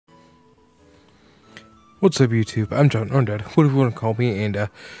What's up, YouTube? I'm John Undead, whatever you want to call me, and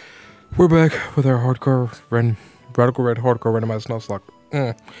we're back with our radical red hardcore randomized Nuzlocke.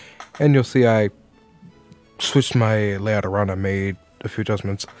 And you'll see I switched my layout around. I made a few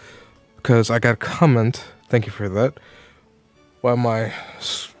adjustments because I got a comment. Thank you for that. While my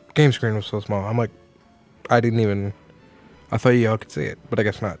game screen was so small, I'm like, I thought y'all could see it, but I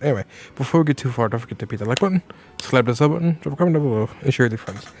guess not. Anyway, before we get too far, don't forget to hit that like button, slap the sub button, drop a comment down below, and share with your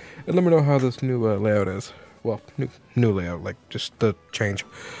friends. And let me know how this new layout is. Well, new layout, like just the change.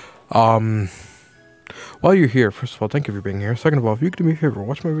 While you're here, first of all, thank you for being here. Second of all, if you could do me a favor,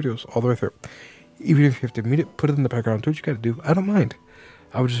 watch my videos all the way through. Even if you have to mute it, put it in the background, do what you gotta do. I don't mind.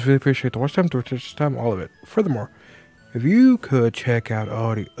 I would just really appreciate the watch time, the retention time, all of it. Furthermore, if you could check out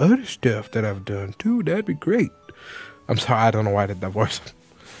all the other stuff that I've done too, that'd be great. I'm sorry, I don't know why I did that voice.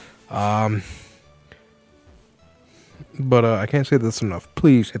 But I can't say this enough.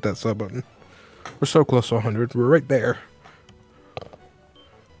 Please hit that sub button. We're so close to 100. We're right there.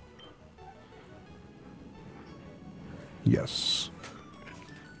 Yes.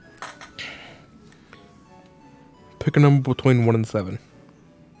 Pick a number between 1 and 7.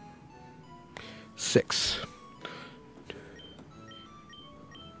 6.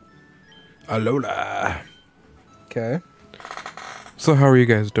 Alola. Okay. So how are you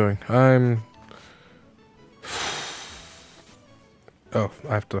guys doing? Oh,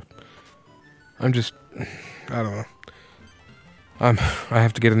 I don't know. I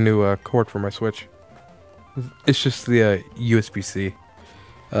have to get a new cord for my Switch. It's just the USB-C.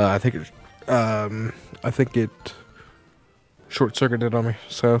 I think it short-circuited on me,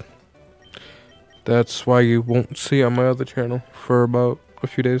 so that's why you won't see on my other channel for about a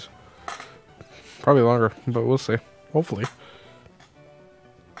few days. Probably longer, but we'll see. Hopefully.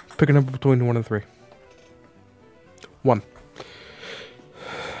 Pick a number between 1 and 3. 1.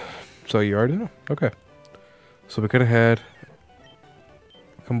 So you already know. Okay. So we could have had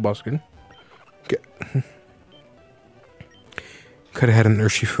Combustion. Could have had an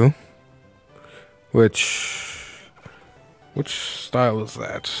Urshifu. Which style is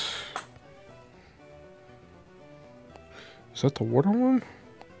that? Is that the water one?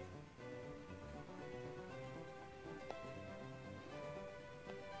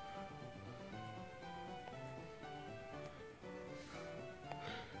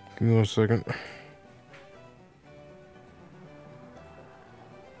 Give me 1 second.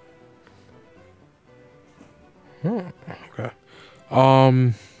 Oh, okay.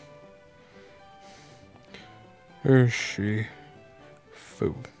 Urshifu.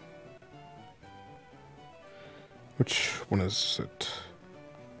 Which one is it?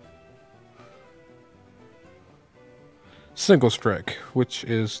 Single Strike, which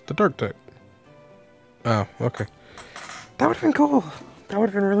is the dark type. Oh, okay. That would have been cool. That would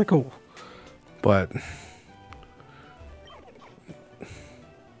have been really cool. But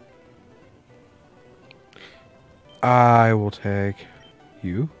I will take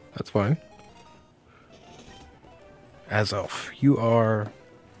you. That's fine. As Elf, you are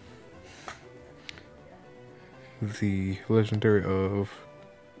the legendary of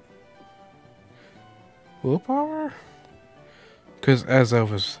willpower? Because as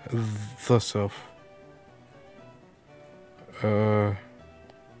Elf is the self.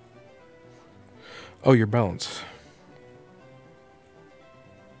 Oh, your balance.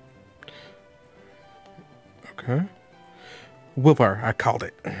 Okay. Willpower, I called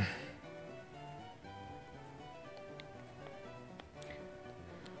it.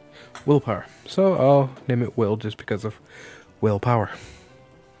 Willpower. So I'll name it Will just because of willpower.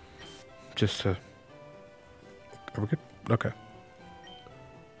 Just to... Are we good? Okay.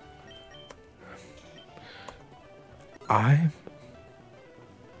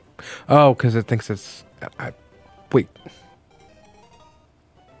 Oh, because it thinks it's... Wait.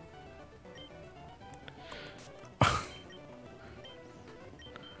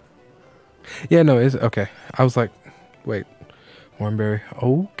 Yeah, no, it's... Okay. I was like... Wait. Warmberry.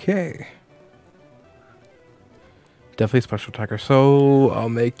 Okay. Definitely special attacker. So, I'll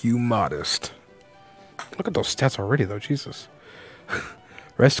make you modest. Look at those stats already, though. Jesus.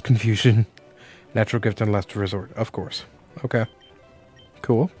 Rest, confusion, natural gift, and last resort. Of course. Okay.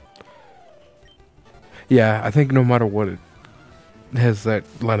 Cool. Yeah, I think no matter what, it has that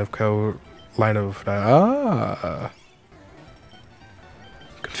line of code,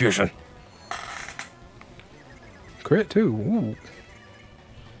 confusion. Crit too. Ooh.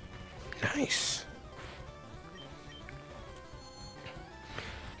 Nice.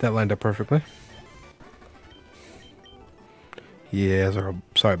 That lined up perfectly. Yeah,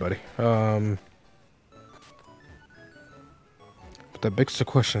 sorry, buddy. But that begs the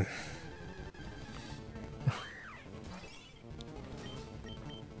question.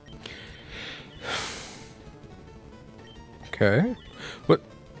 Okay. What?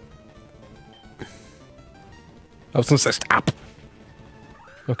 I was gonna say stop.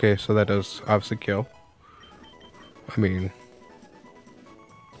 Okay, so that does obviously kill. I mean,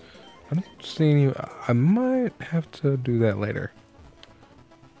 I don't see any. I might have to do that later,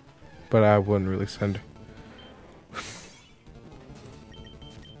 but I wouldn't really send.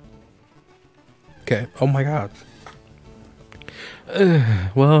 Okay. Oh my god.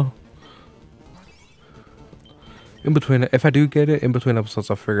 Well, in between, if I do get it in between episodes,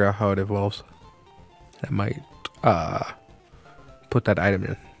 I'll figure out how it evolves. I might put that item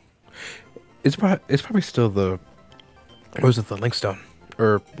in. It's probably still the, or is it the link stone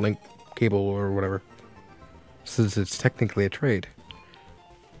or link cable or whatever? Since it's technically a trade.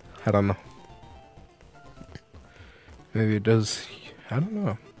 I don't know. Maybe it does. I don't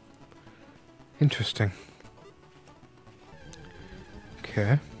know. Interesting.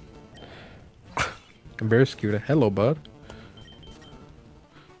 Okay. A Barracuda. Hello, bud.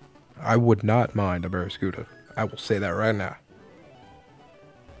 I would not mind a Barracuda. I will say that right now.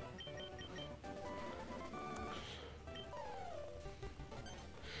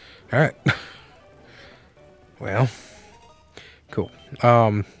 Alright. Well. Cool.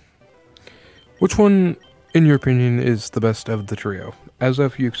 Which one, in your opinion, is the best of the trio?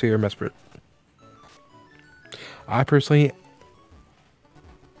 Azov, Yuxi, or Mesprit? I personally...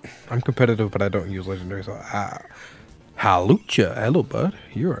 I'm competitive, but I don't use legendary, so... Halucha. Hello, bud.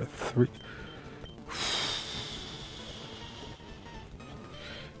 You are 3...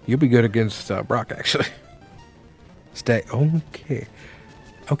 You'll be good against Brock, actually. Stay. Okay.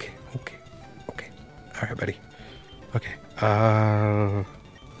 Okay. Alright, buddy. Okay.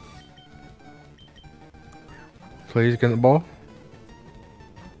 Please get the ball.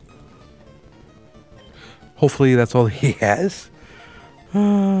 Hopefully that's all he has.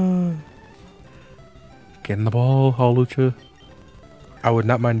 Getting the ball, Halucha. I would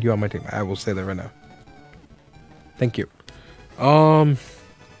not mind you on my team. I will say that right now. Thank you.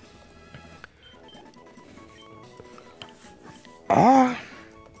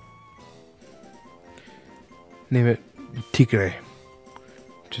 Name it Tigre.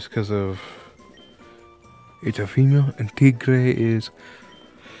 Just because of it's a female and Tigre is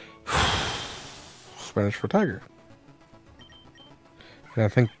Spanish for tiger. And I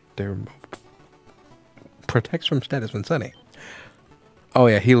think they're protects from status when sunny. Oh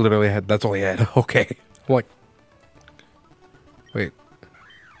yeah, he literally had, that's all he had. Okay. I'm like, wait.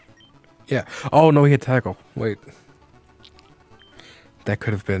 Yeah. Oh no, he had tackle. Wait. That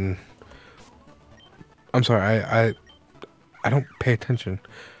could have been, I'm sorry, I don't pay attention.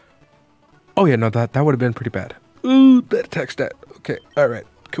 Oh yeah, no, that would have been pretty bad. Ooh, that attack stat. Okay, alright,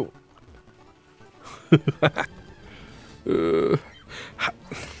 cool.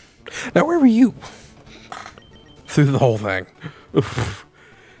 Now where were you? Through the whole thing.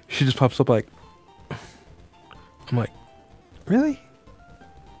 She just pops up like, I'm like, really?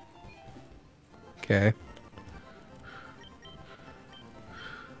 Okay.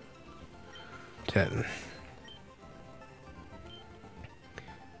 10.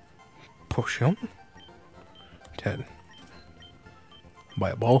 Potion. 10. Buy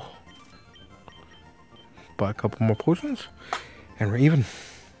a ball. Buy a couple more potions. And we're even.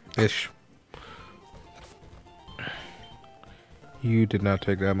 Ish. You did not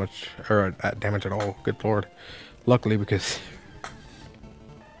take that much or damage at all. Good lord. Luckily, because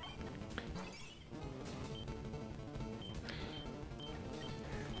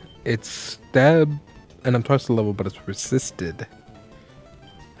it's stab and I'm twice the level, but it's resisted.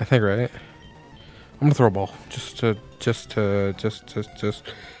 I think, right? I'm gonna throw a ball just because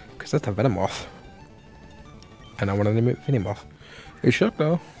that's a Venomoth, and I want to name it Venomoth. He shook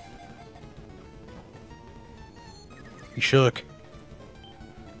though. He shook.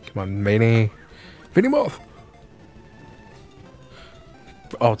 Come on, Manny. Venomoth.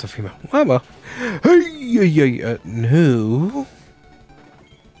 Oh, it's a female. Mama. Hey, no.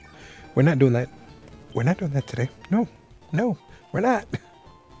 We're not doing that. We're not doing that today. No, we're not.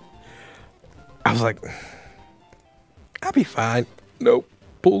 I was like, I'll be fine. Nope.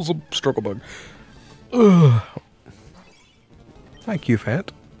 Pulls a struggle bug. Ugh. Thank you,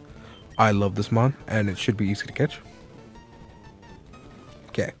 Fat. I love this mon, and it should be easy to catch.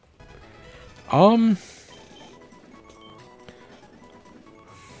 Okay. How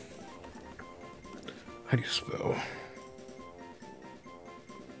do you spell?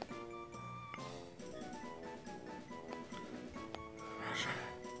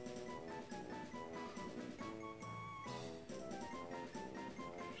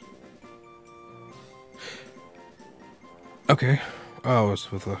 Okay. Oh,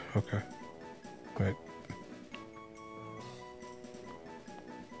 it's with the... Okay. Wait.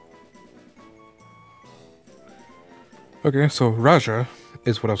 Okay, so Raja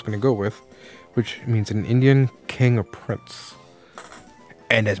is what I was going to go with, which means an Indian king or prince.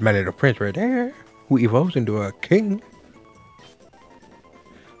 And that's my little prince right there, who evolves into a king.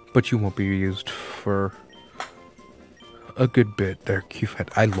 But you won't be used for a good bit there, Q-Fan.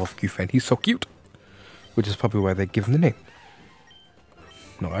 I love Q-Fan. He's so cute. Which is probably why they give him the name.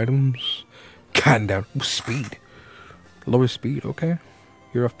 No items. God down. Ooh, speed. Lower speed, okay.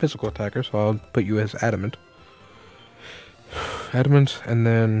 You're a physical attacker, so I'll put you as adamant. Adamant, and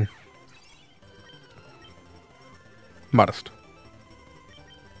then modest.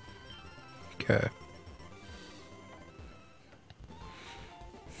 Okay.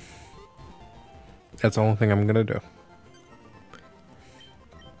 That's the only thing I'm gonna do.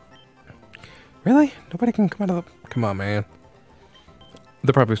 Really? Nobody can come out of the... Come on, man.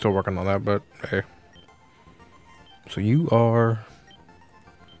 They're probably still working on that, but hey. So you are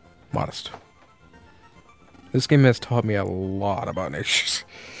modest. This game has taught me a lot about natures.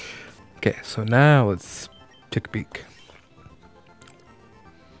 Okay, so now let's take a peek.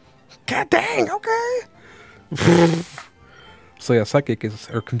 God dang, okay. So yeah, psychic is,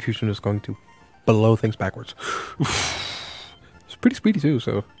 or confusion is going to blow things backwards. It's pretty speedy too,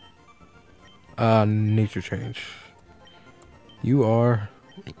 so. Nature change. You are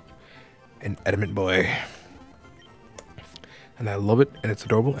an adamant boy. And I love it, and it's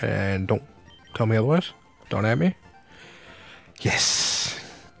adorable, and don't tell me otherwise. Don't at me. Yes.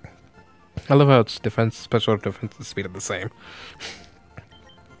 I love how its defense, special defense, and speed are the same.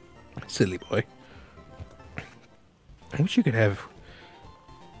 Silly boy. I wish you could have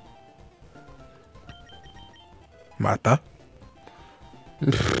Martha.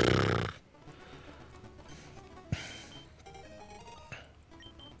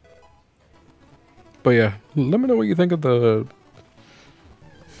 But yeah, let me know what you think of the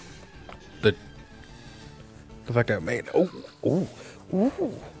fact that I made.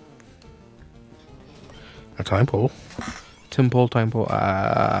 A time pull. Time pull.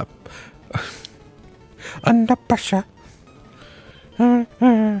 Under pressure.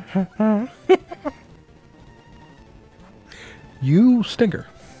 You stinker.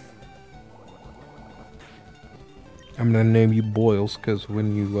 I'm gonna name you Boils because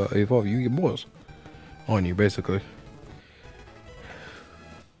when you evolve, you get boils on you, basically.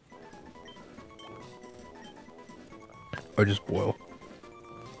 Or just boil.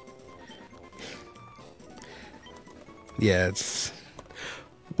 Yeah, it's...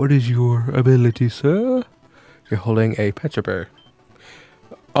 What is your ability, sir? You're holding a petrifier.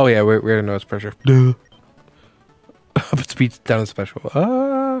 Oh yeah, we already know it's pressure. Duh. Up speed's down special.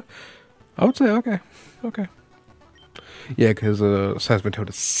 I would say okay. Okay. Yeah, because Seismitoad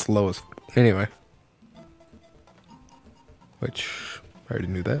is slow as... Anyway. Which... I already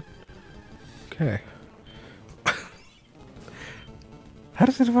knew that. Okay. How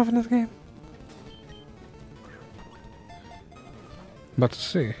does it evolve in this game? About to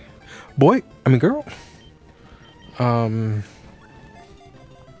see. Boy, I mean girl.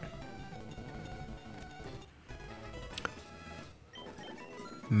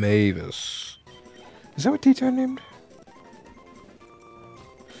 Mavis. Is that what T-Type named?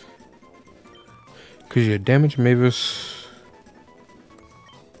 Because you damage Mavis.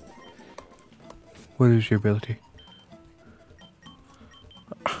 What is your ability?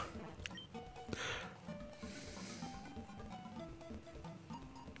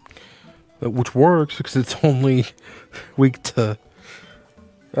 Which works because it's only weak to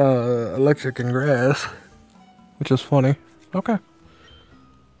electric and grass, which is funny. Okay.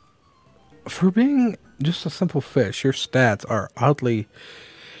 For being just a simple fish, your stats are oddly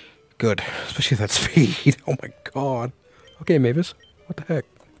good, especially that speed. Oh my god. Okay, Mavis, what the heck?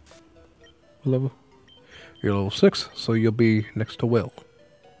 Level? You're level 6, so you'll be next to Will.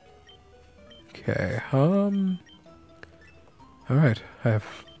 Okay. All right. I have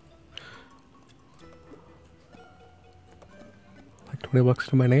like 20 bucks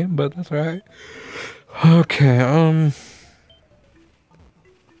to my name, but that's all right. Okay.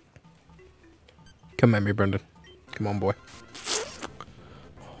 Come at me, Brendan. Come on, boy.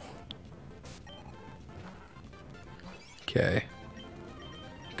 Okay.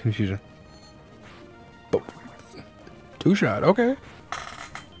 Confusion. Oh. 2-shot. Okay.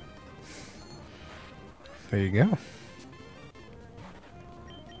 There you go.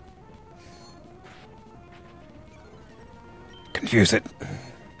 Confuse it.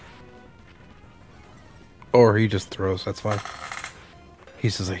 Or he just throws. That's fine.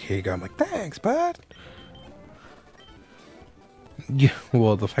 He's just like, here you go. I'm like, thanks, bud. Yeah,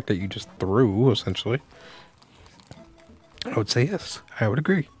 well, the fact that you just threw, essentially, I would say yes. I would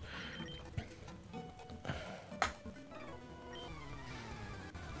agree.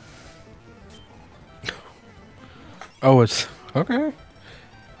 Oh, it's okay.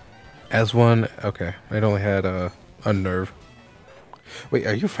 As one, okay. It only had a nerve. Wait,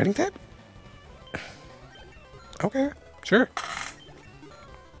 are you fighting that? Okay, sure.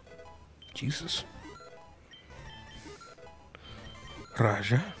 Jesus.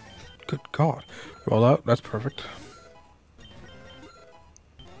 Raja. Good God. Roll out. That's perfect.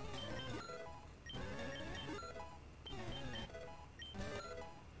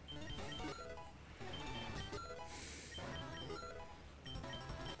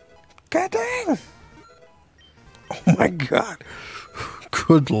 God dang! Oh my God.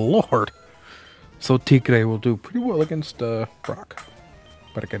 Good Lord. So TK will do pretty well against Brock.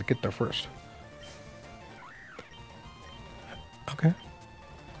 But I gotta get there first. Okay.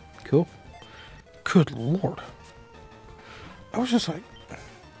 Cool. Good Lord. I was just like...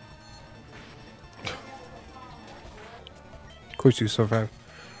 Of course you survive.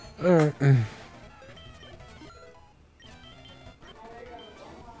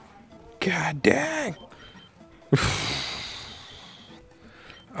 God dang.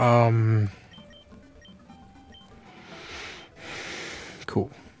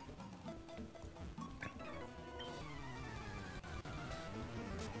 Cool.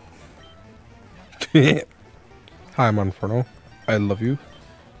 Hi, I'm Inferno. I love you.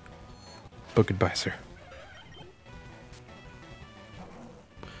 But goodbye, sir.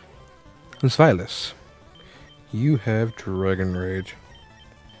 Silas, you have Dragon Rage.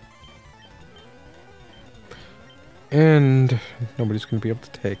 And nobody's gonna be able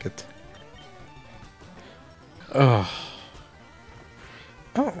to take it. Oh.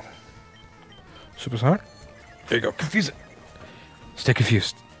 Super Sonic? There you go. Confuse it. Stay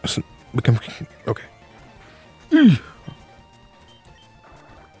confused. Become okay.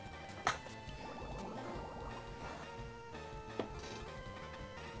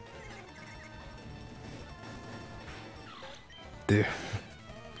 There.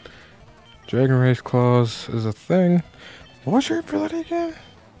 Dragon Rage Claws is a thing. What was your ability again?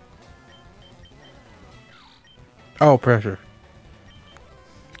 Oh, pressure.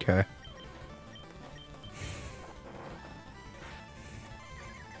 Okay.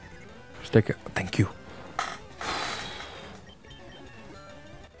 Stick it. Thank you.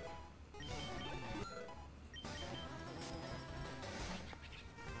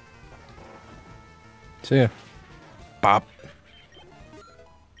 See ya. Bop.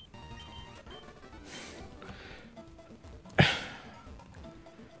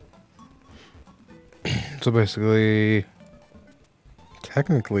 So basically,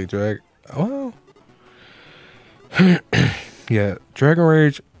 technically, well, yeah, Dragon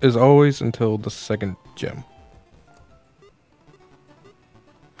Rage is always until the second gem.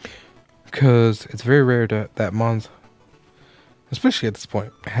 Because it's very rare that Mons, especially at this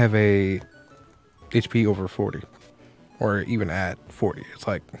point, have a HP over 40. Or even at 40. It's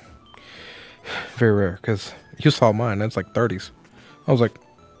like, very rare. Because you saw mine, that's like 30s. I was like,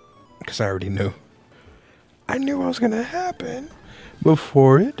 because I already knew. I knew what was going to happen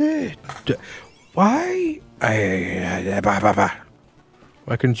before it did. Why?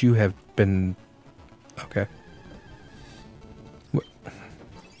 Why couldn't you have been... Okay. What?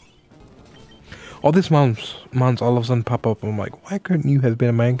 All these mons all of a sudden pop up. I'm like, why couldn't you have been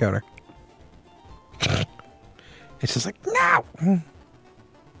in my encounter? It's just like, no!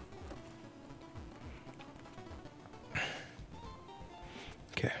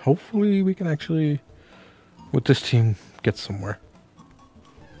 Okay, hopefully we can actually, with this team, get somewhere.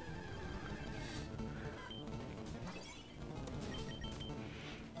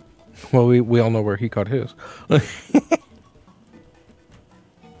 Well, we all know where he caught his.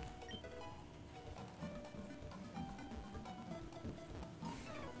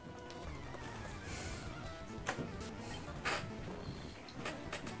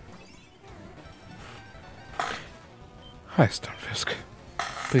 Hi, Stonefisk.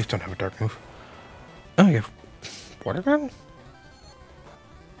 Please don't have a dark move. Oh, you have water gun?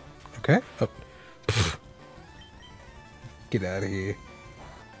 Okay. Oh. Get out of here.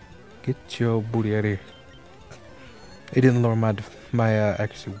 Get your booty out of here. It didn't lower my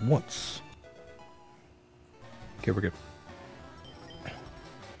accuracy once. Okay, we're good.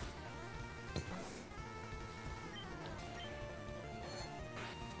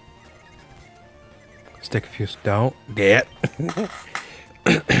 Stay confused. Don't get.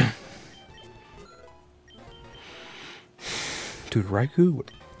 Dude, Raikou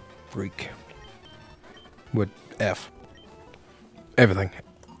would freak. Would F. Everything.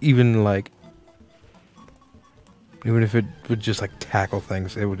 Even like, even if it would just like tackle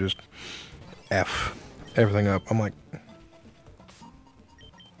things, it would just F everything up. I'm like,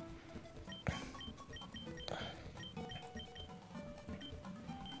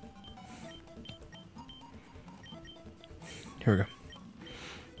 Here we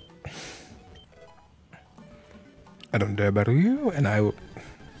go. I don't dare battle you, and I will.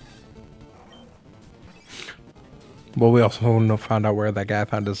 Well, we also found out where that guy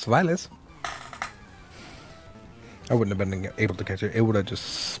found his Silas. I wouldn't have been able to catch it. It would have just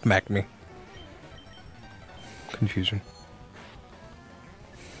smacked me. Confusion.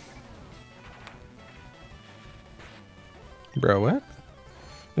 Bro, what?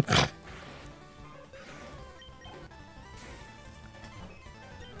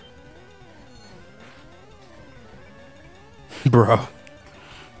 Bro.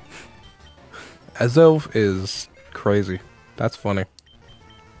 Azelf is crazy. That's funny.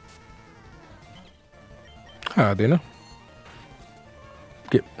 Hi, Dina.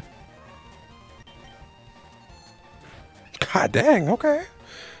 Get. God dang, okay.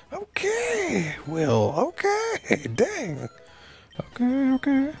 Okay, Will, okay, dang.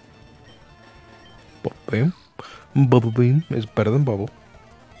 Okay. Bubble beam. Bubble beam is better than bubble.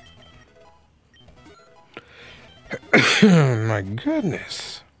 My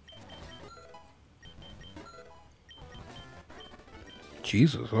goodness.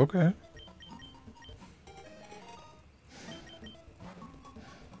 Jesus, okay.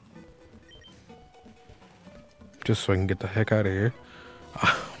 Just so I can get the heck out of here.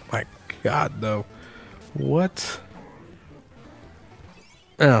 Oh my god, though. What?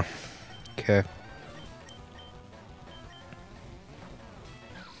 Oh, okay.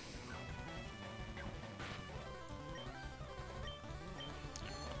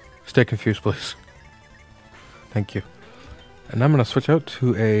 Stay confused, please. Thank you. And I'm gonna switch out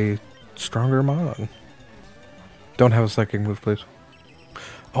to a stronger mod. Don't have a psychic move, please.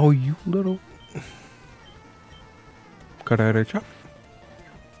 Oh, you little. Got out of chop.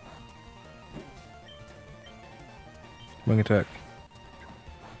 Wing attack.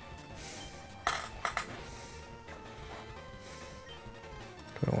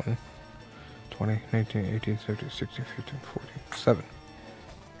 One, 20, 19, 18, 17, 16, 15, 14, 7.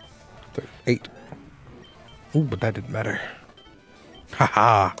 8. Ooh, but that didn't matter.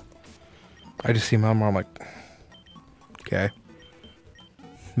 Haha. I just see my mom like, okay.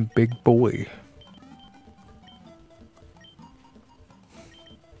 Big boy.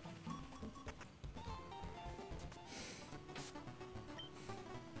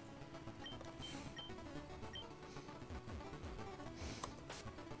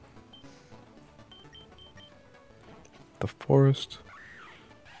 The forest.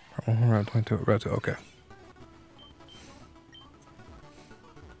 Route 22, route 2, okay.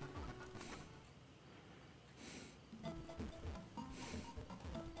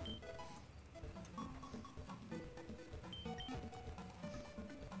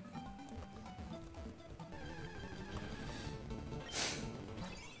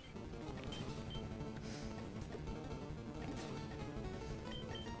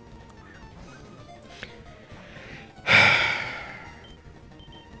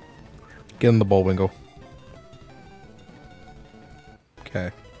 Get in the ball, Wingo.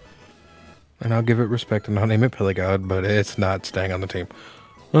 Okay. And I'll give it respect and I'll name it Peligod, but it's not staying on the team.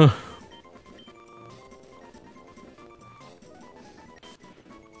 Oh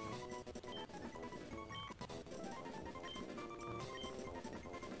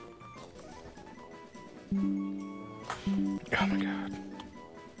my god.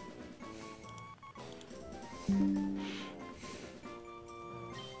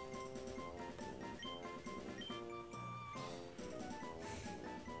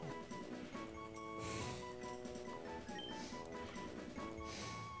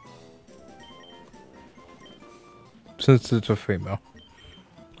 Since it's a female.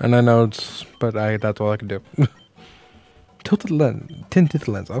 And I know it's, but that's all I can do. Tilted lens. Tinted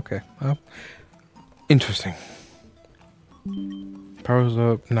lens. Okay. Interesting. Powers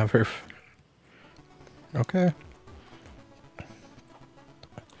up. Not very. Okay.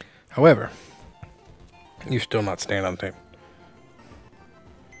 However, you're still not staying on the team.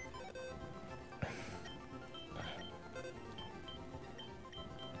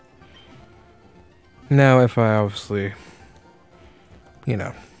 Now, if I obviously, you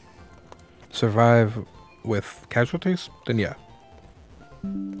know, survive with casualties, then yeah.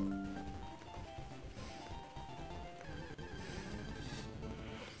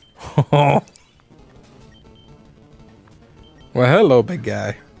 Well, hello, big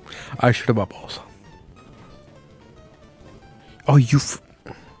guy. I shoot him up also. Oh, you.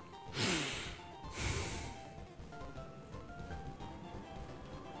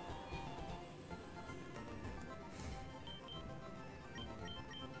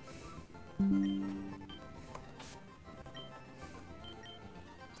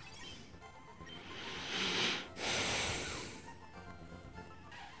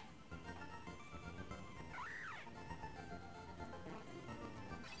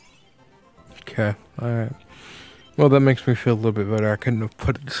 Okay, alright. Well, that makes me feel a little bit better. I couldn't have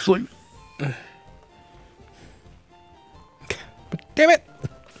put it to sleep. But damn it!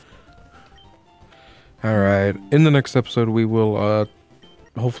 Alright, in the next episode we will,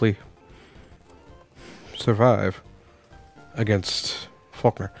 hopefully survive against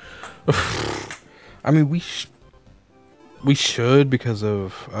Faulkner. I mean, we should because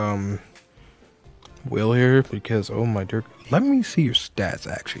of, Will here, because, oh my dear, let me see your stats,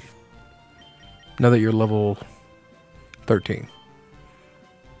 actually. Now that you're level 13.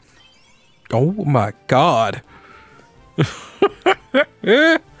 Oh my god.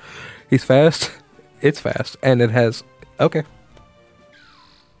 He's fast. It's fast. And it has... Okay.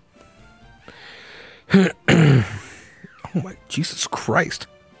 Oh my... Jesus Christ.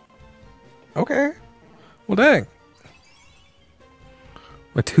 Okay. Well, dang.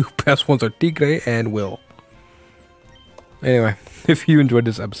 My two best ones are Tigre and Will. Anyway, if you enjoyed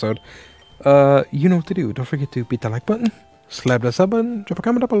this episode, you know what to do. Don't forget to beat the like button, slap that sub button, drop a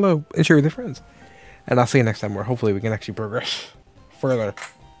comment down below, and share with your friends. And I'll see you next time where hopefully we can actually progress further.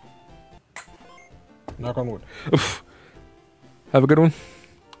 Knock on wood. Have a good one.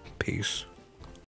 Peace.